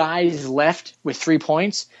 92 guys left with 3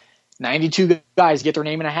 points. 92 guys get their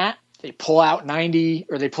name in a hat. They pull out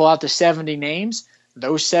the 70 names.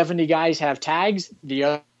 Those 70 guys have tags. The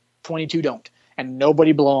other 22 don't. And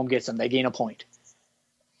nobody below them gets them. They gain a point.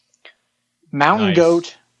 Mountain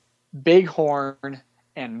goat, bighorn,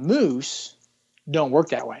 and moose don't work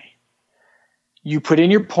that way. You put in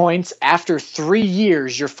your points. After 3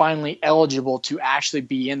 years, you're finally eligible to actually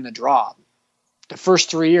be in the draw. The first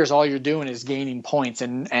 3 years, all you're doing is gaining points,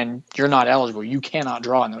 and you're not eligible. You cannot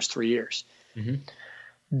draw in those 3 years. Mm-hmm.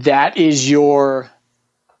 That is your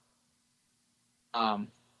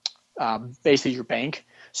basically your bank.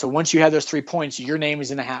 So once you have those 3 points, your name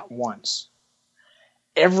is in the hat once.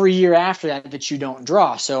 Every year after that you don't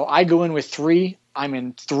draw. So I go in with 3. I'm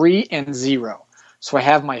in 3 and 0. So I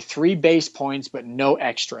have my 3 base points, but no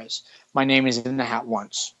extras. My name is in the hat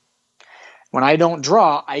once. When I don't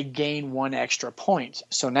draw, I gain 1 extra point.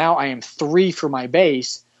 So now I am 3 for my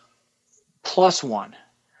base plus 1.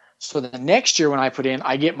 So the next year when I put in,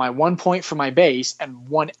 I get my 1 point for my base and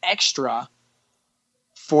 1 extra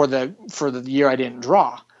for the year I didn't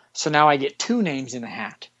draw. So now I get 2 names in the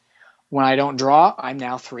hat. When I don't draw, I'm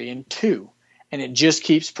now 3 and 2. And it just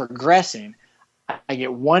keeps progressing. I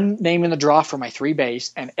get 1 name in the draw for my 3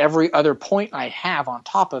 base, and every other point I have on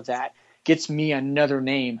top of that gets me another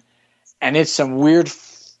name. And it's some weird,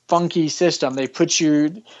 funky system. They put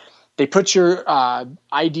your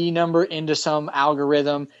ID number into some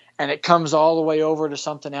algorithm, and it comes all the way over to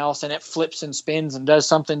something else, and it flips and spins and does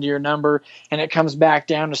something to your number, and it comes back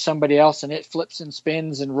down to somebody else, and it flips and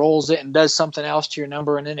spins and rolls it and does something else to your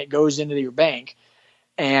number, and then it goes into your bank.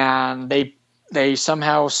 And they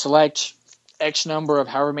somehow select X number of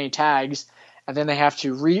however many tags, and then they have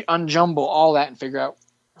to unjumble all that and figure out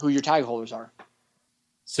who your tag holders are.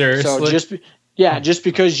 Seriously? So just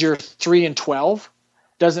because you're 3 and 12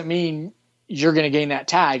 doesn't mean you're going to gain that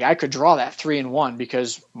tag. I could draw that 3 and 1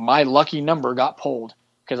 because my lucky number got pulled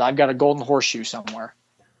because I've got a golden horseshoe somewhere.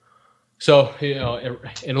 So, in a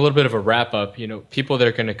little bit of a wrap up, people that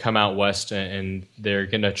are going to come out west and they're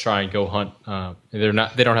going to try and go hunt, they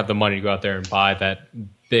don't have the money to go out there and buy that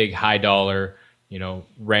big high dollar,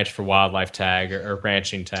 ranch for wildlife tag or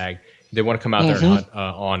ranching tag. They want to come out there and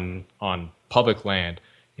hunt on public land.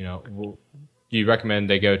 Do you recommend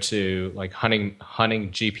they go to like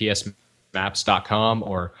huntinggpsmaps.com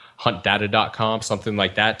or huntdata.com, something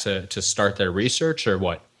like that to start their research, or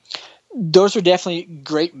what? Those are definitely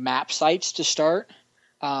great map sites to start.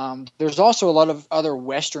 There's also a lot of other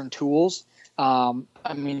Western tools. The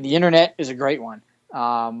internet is a great one.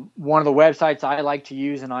 One of the websites I like to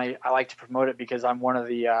use, and I like to promote it because I'm one of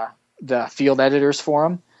the field editors for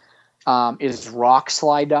them, is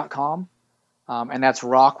rockslide.com. And that's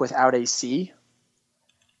rock without a C.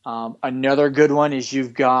 Another good one is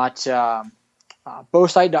you've got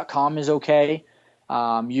bowsite.com is okay.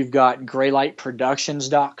 You've got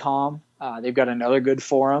graylightproductions.com. They've got another good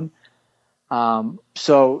forum.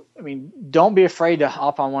 Don't be afraid to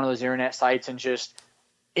hop on one of those internet sites and just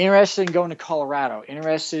interested in going to Colorado,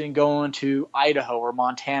 interested in going to Idaho or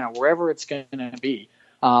Montana, wherever it's going to be.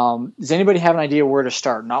 Does anybody have an idea where to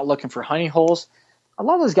start? Not looking for honey holes. A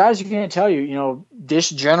lot of those guys are going to tell you, this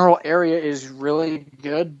general area is really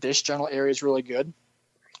good. This general area is really good.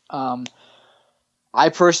 I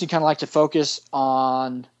personally kind of like to focus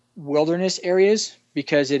on wilderness areas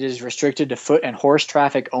because it is restricted to foot and horse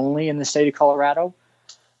traffic only in the state of Colorado.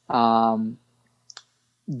 Don't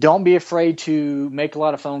be afraid to make a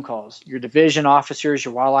lot of phone calls. Your division officers,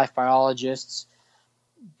 your wildlife biologists,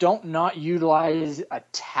 don't not utilize a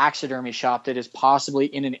taxidermy shop that is possibly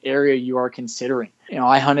in an area you are considering.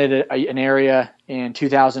 I hunted an area in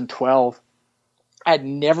 2012. I had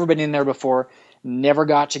never been in there before, never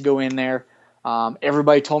got to go in there.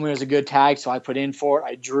 Everybody told me it was a good tag, so I put in for it.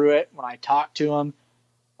 I drew it. When I talked to them,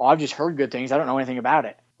 I've just heard good things. I don't know anything about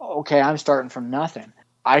it. Okay, I'm starting from nothing.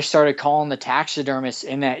 I started calling the taxidermists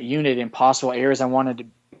in that unit in possible areas I wanted to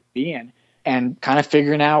be in, and kind of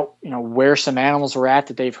figuring out, where some animals were at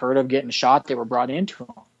that they've heard of getting shot. They were brought into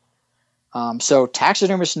them. So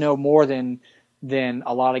taxidermists know more than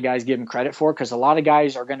a lot of guys give them credit for, because a lot of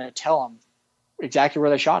guys are going to tell them exactly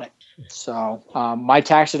where they shot it. So my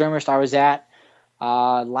taxidermist I was at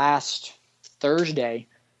last Thursday,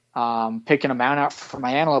 picking a mount out for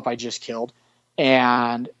my antelope I just killed,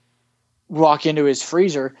 and walk into his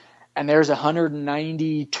freezer, and there's a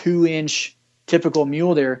 192-inch typical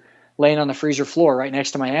mule deer laying on the freezer floor right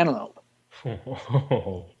next to my antelope.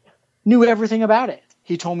 Knew everything about it.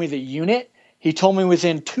 He told me the unit. He told me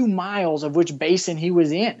within 2 miles of which basin he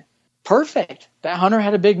was in. Perfect. That hunter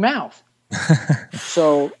had a big mouth.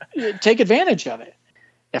 So take advantage of it.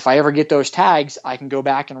 If I ever get those tags, I can go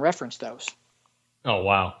back and reference those. Oh,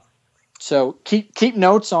 wow. So keep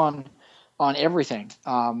notes on everything,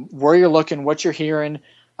 where you're looking, what you're hearing.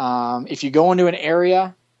 If you go into an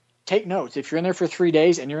area, take notes. If you're in there for 3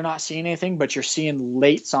 days and you're not seeing anything, but you're seeing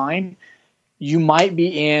late sign, You might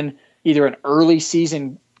be in either an early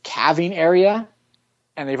season calving area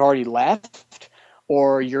and they've already left,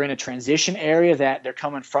 or you're in a transition area that they're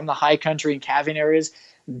coming from the high country and calving areas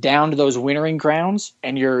down to those wintering grounds,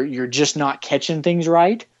 and you're just not catching things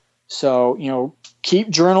right. So, keep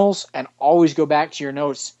journals and always go back to your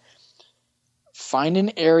notes. Find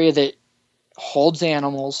an area that holds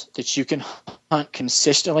animals that you can hunt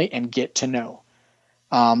consistently and get to know.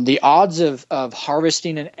 The odds of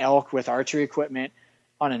harvesting an elk with archery equipment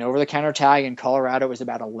on an over-the-counter tag in Colorado is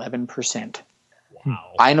about 11%.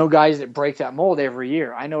 Wow. I know guys that break that mold every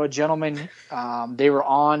year. I know a gentleman,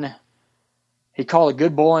 he called a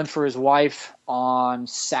good bull in for his wife on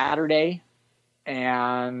Saturday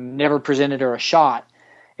and never presented her a shot.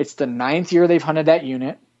 It's the 9th year they've hunted that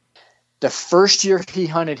unit. The first year he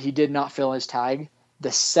hunted, he did not fill his tag.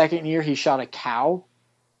 The second year, he shot a cow.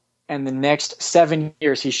 And the next 7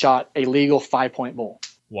 years, he shot a legal 5-point bull.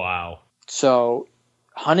 Wow. So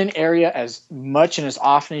hunt an area as much and as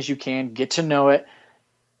often as you can. Get to know it.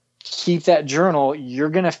 Keep that journal. You're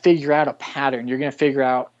going to figure out a pattern. You're going to figure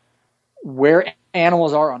out where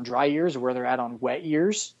animals are on dry years, where they're at on wet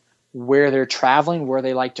years, where they're traveling, where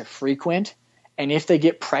they like to frequent, and if they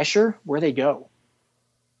get pressure, where they go.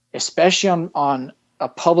 Especially on a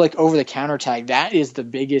public over-the-counter tag, that is the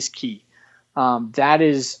biggest key.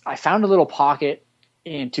 I found a little pocket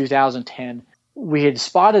in 2010. We had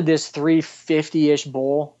spotted this 350-ish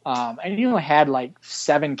bull, and he only had like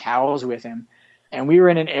 7 cows with him. And we were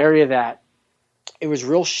in an area that it was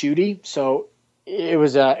real shooty. So it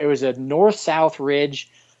was a north-south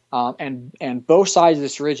ridge, and both sides of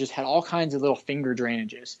this ridge just had all kinds of little finger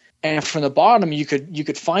drainages. And from the bottom, you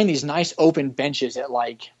could find these nice open benches at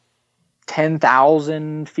like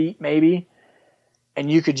 10,000 feet maybe. And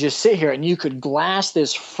you could just sit here and you could glass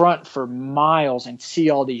this front for miles and see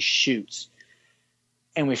all these chutes.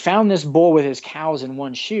 And we found this bull with his cows in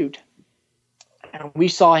one chute, and we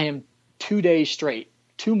saw him 2 days straight,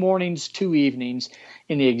 2 mornings, 2 evenings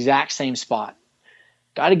in the exact same spot.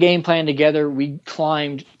 Got a game plan together. We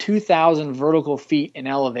climbed 2,000 vertical feet in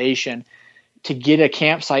elevation to get a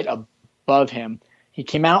campsite above him. He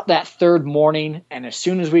came out that 3rd morning, and as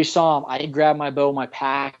soon as we saw him, I grabbed my bow, my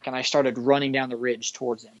pack, and I started running down the ridge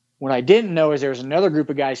towards him. What I didn't know is there was another group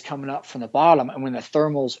of guys coming up from the bottom, and when the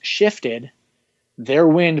thermals shifted, their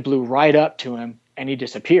wind blew right up to him, and he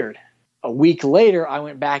disappeared. A week later, I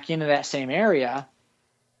went back into that same area.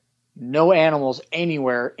 No animals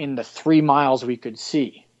anywhere in the 3 miles we could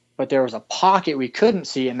see, but there was a pocket we couldn't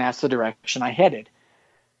see, and that's the direction I headed.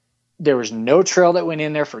 There was no trail that went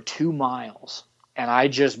in there for 2 miles. And I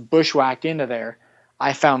just bushwhacked into there.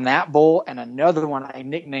 I found that bull and another one I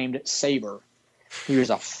nicknamed Saber. He was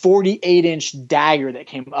a 48-inch dagger that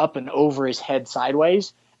came up and over his head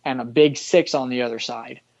sideways, and a big 6 on the other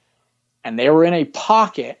side. And they were in a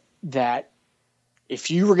pocket that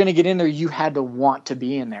if you were going to get in there, you had to want to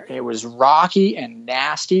be in there. It was rocky and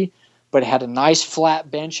nasty, but it had a nice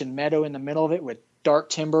flat bench and meadow in the middle of it with dark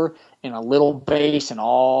timber and a little base on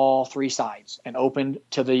all 3 sides, and opened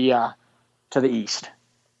to the east.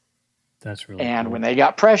 That's really And cool. when they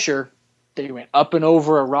got pressure, they went up and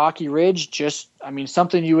over a rocky ridge,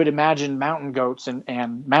 something you would imagine mountain goats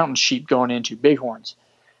and mountain sheep going into, bighorns.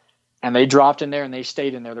 And they dropped in there and they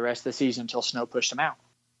stayed in there the rest of the season until snow pushed them out.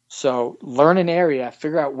 So learn an area,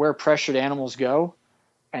 figure out where pressured animals go,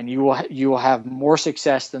 and you will have more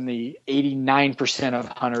success than the 89% of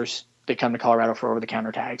hunters that come to Colorado for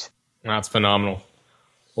over-the-counter tags. That's phenomenal.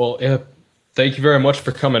 Well, yeah, thank you very much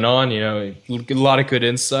for coming on. A lot of good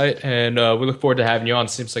insight, and we look forward to having you on.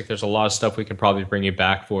 Seems like there's a lot of stuff we can probably bring you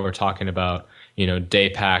back for. We're talking about, day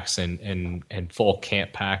packs and full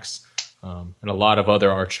camp packs, and a lot of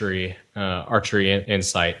other archery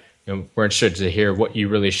insight. We're interested to hear what you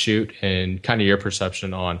really shoot and kind of your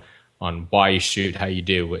perception on why you shoot how you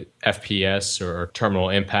do with FPS or terminal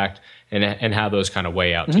impact, and how those kind of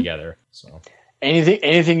weigh out together. So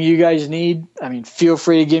anything you guys need, feel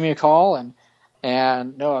free to give me a call.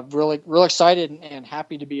 And no, I'm real excited and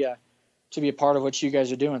happy to be a part of what you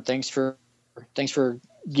guys are doing. Thanks for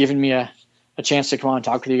giving me a chance to come on and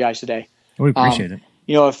talk with you guys today. We appreciate it.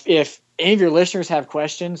 If any of your listeners have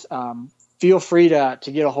questions, feel free to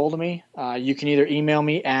get a hold of me. You can either email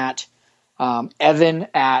me at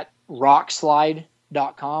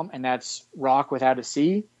evan@rockslide.com, and that's rock without a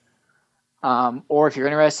C. Or if you're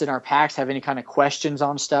interested in our packs, have any kind of questions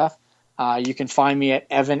on stuff, you can find me at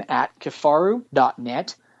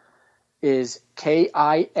evan@kifaru.net. Is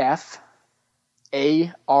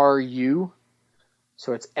KIFARU.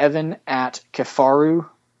 So it's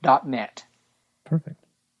evan@kifaru.net. Perfect.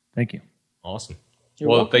 Thank you. awesome. You're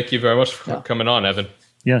Well, welcome. thank you very much for coming on, Evan.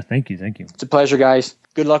 Yeah, thank you. It's a pleasure, guys.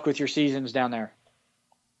 Good luck with your seasons down there.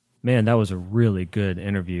 Man, that was a really good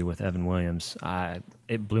interview with Evan Williams.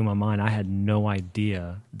 It blew my mind. I had no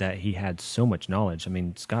idea that he had so much knowledge. I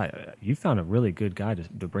mean, Scott, you found a really good guy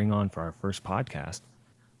to bring on for our first podcast.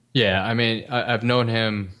 Yeah, I mean, I've known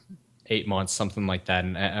him 8 months, something like that,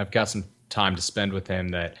 and I've got some time to spend with him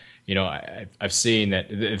that, I've seen that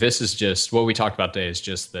this is just what we talked about today is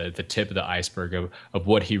just the tip of the iceberg of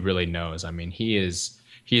what he really knows. I mean, he's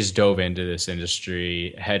dove into this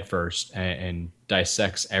industry headfirst and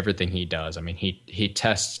dissects everything he does. I mean, he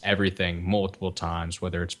tests everything multiple times,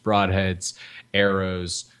 whether it's broadheads,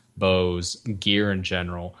 arrows, bows, gear in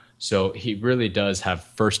general. So he really does have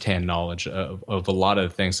firsthand knowledge of a lot of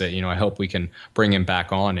the things that, I hope we can bring him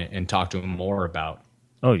back on and talk to him more about.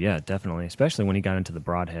 Oh yeah, definitely. Especially when he got into the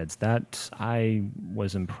broadheads. That I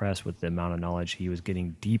was impressed with the amount of knowledge he was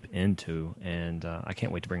getting deep into, and I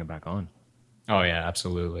can't wait to bring him back on. Oh yeah,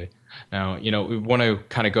 absolutely. Now, we want to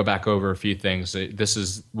kind of go back over a few things. This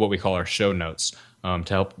is what we call our show notes to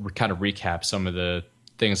help kind of recap some of the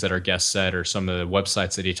things that our guest said or some of the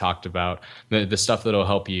websites that he talked about, the stuff that'll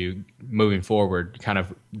help you moving forward, kind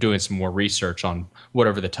of doing some more research on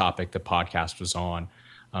whatever the topic the podcast was on.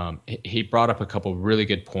 He brought up a couple really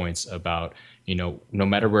good points about, no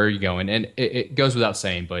matter where you're going, and it goes without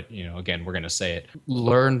saying, but, again, we're going to say it,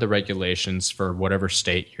 learn the regulations for whatever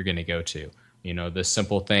state you're going to go to. The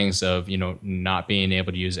simple things of, not being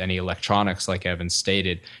able to use any electronics, like Evan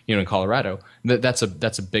stated, in Colorado, that's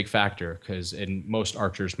a big factor, because in most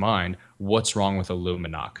archers' mind, what's wrong with a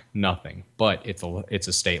Luminoc? Nothing, but it's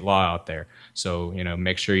a state law out there. So,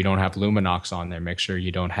 make sure you don't have Luminocs on there. Make sure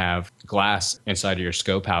you don't have glass inside of your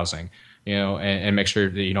scope housing, and make sure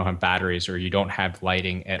that you don't have batteries or you don't have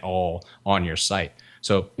lighting at all on your sight.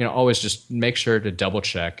 So, always just make sure to double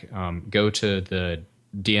check, go to the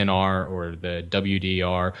DNR or the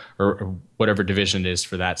WDR or whatever division it is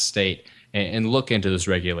for that state and look into those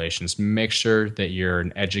regulations. Make sure that you're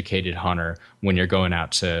an educated hunter when you're going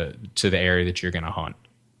out to the area that you're going to hunt.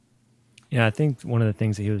 Yeah, I think one of the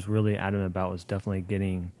things that he was really adamant about was definitely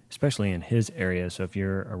getting, especially in his area, so if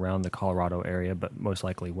you're around the Colorado area, but most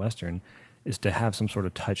likely Western, is to have some sort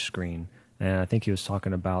of touch screen. And I think he was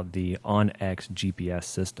talking about the OnX GPS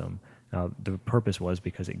system. The purpose was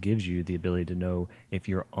because it gives you the ability to know if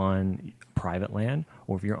you're on private land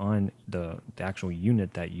or if you're on the actual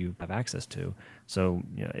unit that you have access to. So,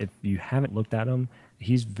 if you haven't looked at them,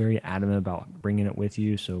 he's very adamant about bringing it with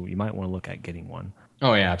you. So you might want to look at getting one.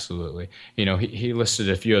 Oh yeah, absolutely. He listed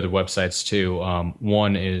a few other websites too.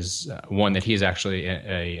 One is one that he's actually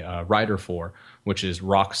a writer for, which is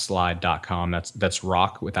rockslide.com. That's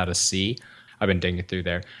rock without a C. I've been digging through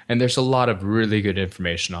there, and there's a lot of really good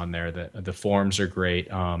information on there. The forums are great.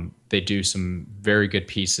 They do some very good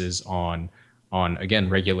pieces on again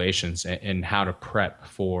regulations and how to prep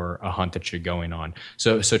for a hunt that you're going on.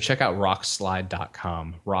 So check out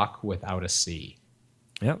rockslide.com. Rock without a C.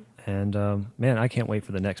 Yep, and man, I can't wait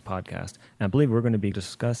for the next podcast. And I believe we're going to be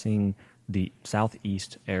discussing the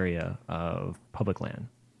southeast area of public land.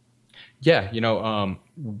 Yeah,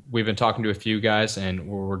 we've been talking to a few guys, and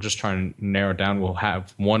we're just trying to narrow down. We'll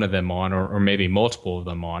have one of them on, or maybe multiple of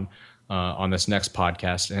them on this next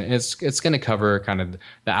podcast, and it's going to cover kind of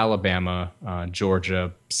the Alabama,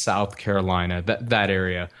 Georgia, South Carolina, that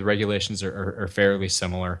area. The regulations are fairly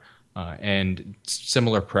similar, and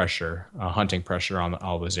similar pressure, hunting pressure on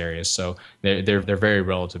all those areas. So they're very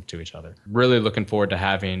relative to each other. Really looking forward to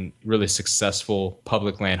having really successful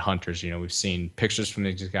public land hunters. We've seen pictures from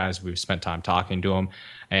these guys. We've spent time talking to them,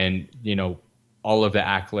 and all of the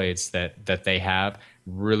accolades that they have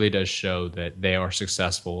really does show that they are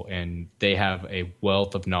successful and they have a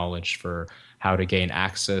wealth of knowledge for how to gain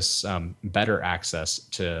access, better access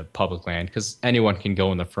to public land, because anyone can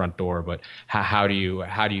go in the front door, but how do you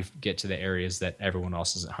get to the areas that everyone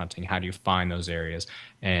else isn't hunting? How do you find those areas?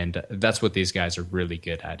 And that's what these guys are really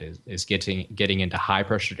good at, is getting into high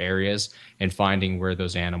pressured areas and finding where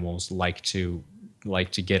those animals like to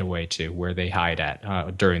get away to, where they hide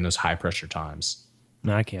at during those high pressure times.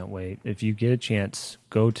 No, I can't wait. If you get a chance,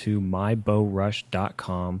 go to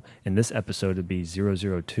mybowrush.com, and this episode would be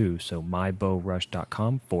 002, so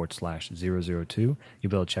mybowrush.com/002. You'll be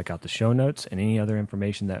able to check out the show notes and any other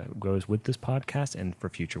information that goes with this podcast and for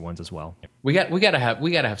future ones as well. We gotta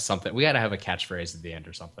have something. We gotta have a catchphrase at the end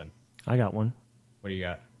or something. I got one. What do you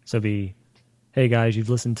got? So hey guys, you've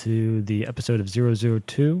listened to the episode of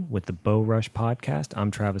 002 with the Bow Rush podcast. I'm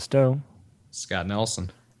Travis Stowe. Scott Nelson.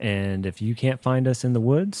 And if you can't find us in the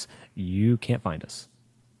woods, you can't find us.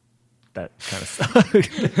 That kind of stuff.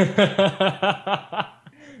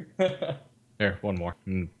 There, one more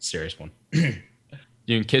serious one.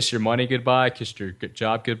 You can kiss your money goodbye, kiss your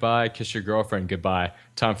job goodbye, kiss your girlfriend goodbye.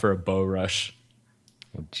 Time for a bow rush.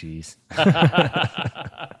 Oh, jeez.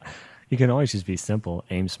 You can always just be simple.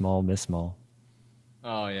 Aim small, miss small.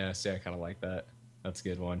 Oh, yeah. See, I kind of like that. That's a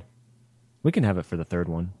good one. We can have it for the third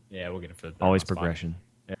one. Yeah, we'll get it for the third. Always That's progression.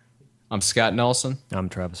 Yeah. I'm Scott Nelson. I'm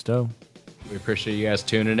Travis Stowe. We appreciate you guys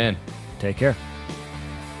tuning in. Take care.